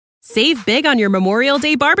Save big on your Memorial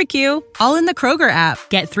Day barbecue, all in the Kroger app.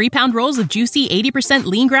 Get 3-pound rolls of juicy 80%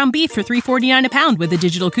 lean ground beef for $3.49 a pound with a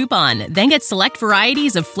digital coupon. Then get select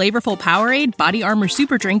varieties of flavorful Powerade, Body Armor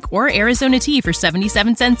Super Drink, or Arizona tea for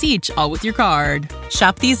 77 cents each, all with your card.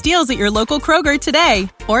 Shop these deals at your local Kroger today,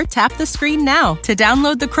 or tap the screen now to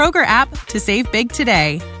download the Kroger app to save big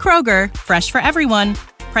today. Kroger, fresh for everyone.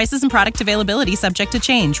 Prices and product availability subject to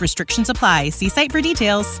change. Restrictions apply. See site for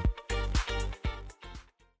details.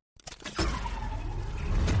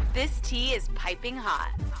 This tea is piping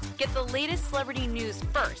hot. Get the latest celebrity news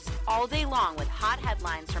first all day long with hot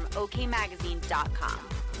headlines from okmagazine.com.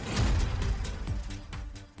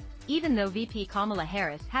 Even though VP Kamala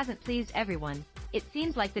Harris hasn't pleased everyone, it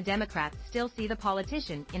seems like the Democrats still see the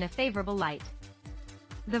politician in a favorable light.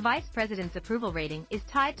 The vice president's approval rating is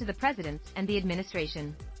tied to the president's and the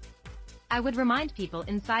administration. I would remind people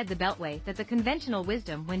inside the Beltway that the conventional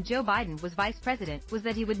wisdom when Joe Biden was vice president was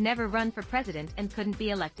that he would never run for president and couldn't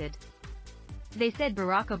be elected. They said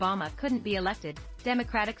Barack Obama couldn't be elected,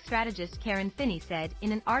 Democratic strategist Karen Finney said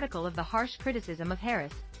in an article of the harsh criticism of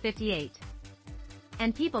Harris, 58.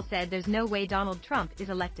 And people said there's no way Donald Trump is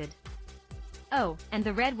elected. Oh, and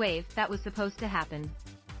the red wave that was supposed to happen.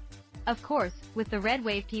 Of course, with the red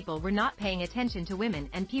wave, people were not paying attention to women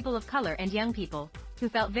and people of color and young people, who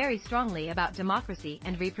felt very strongly about democracy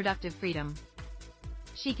and reproductive freedom.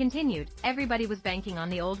 She continued, everybody was banking on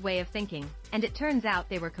the old way of thinking, and it turns out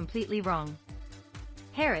they were completely wrong.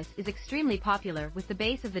 Harris is extremely popular with the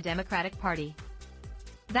base of the Democratic Party.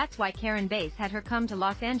 That's why Karen Bass had her come to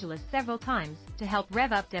Los Angeles several times to help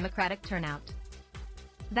rev up Democratic turnout.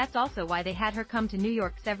 That's also why they had her come to New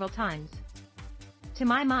York several times. To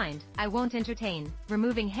my mind, I won't entertain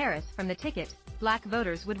removing Harris from the ticket. Black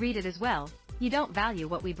voters would read it as well. You don't value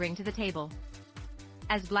what we bring to the table.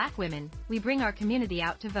 As black women, we bring our community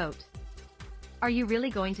out to vote. Are you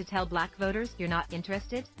really going to tell black voters you're not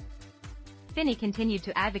interested? Finney continued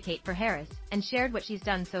to advocate for Harris and shared what she's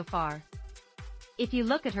done so far. If you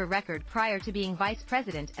look at her record prior to being vice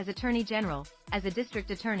president, as attorney general, as a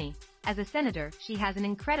district attorney, as a senator, she has an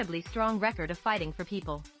incredibly strong record of fighting for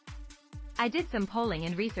people. I did some polling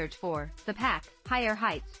and research for the PAC, Higher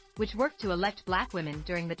Heights, which worked to elect black women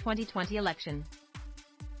during the 2020 election.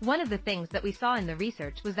 One of the things that we saw in the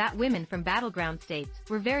research was that women from battleground states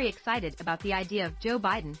were very excited about the idea of Joe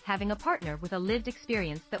Biden having a partner with a lived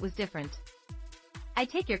experience that was different. I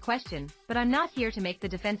take your question, but I'm not here to make the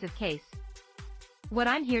defensive case. What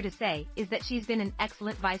I'm here to say is that she's been an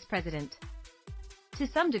excellent vice president. To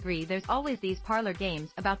some degree, there's always these parlor games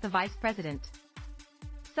about the vice president.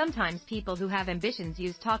 Sometimes people who have ambitions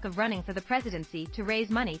use talk of running for the presidency to raise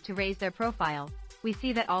money to raise their profile. We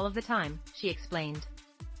see that all of the time, she explained.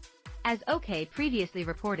 As OK previously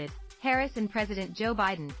reported, Harris and President Joe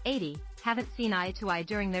Biden, 80, haven't seen eye to eye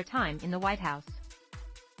during their time in the White House.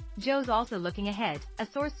 Joe's also looking ahead, a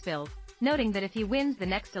source spilled, noting that if he wins the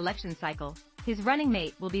next election cycle, his running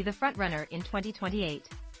mate will be the frontrunner in 2028.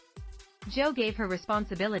 Joe gave her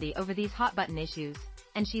responsibility over these hot-button issues,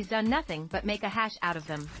 and she's done nothing but make a hash out of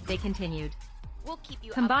them, they continued. We'll keep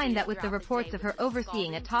you Combine that with the reports of her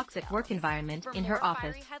overseeing a toxic work environment in her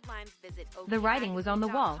office. The writing was on the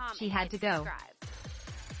wall, she had to go.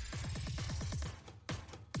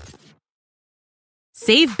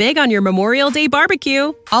 Save big on your Memorial Day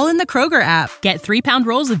barbecue, all in the Kroger app. Get 3-pound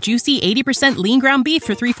rolls of juicy 80% lean ground beef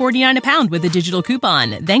for $3.49 a pound with a digital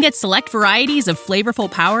coupon. Then get select varieties of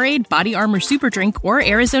flavorful Powerade, Body Armor Super Drink, or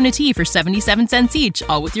Arizona tea for 77 cents each,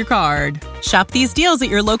 all with your card. Shop these deals at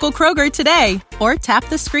your local Kroger today, or tap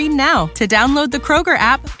the screen now to download the Kroger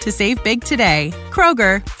app to save big today.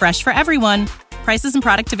 Kroger, fresh for everyone. Prices and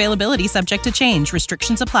product availability subject to change.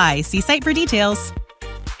 Restrictions apply. See site for details.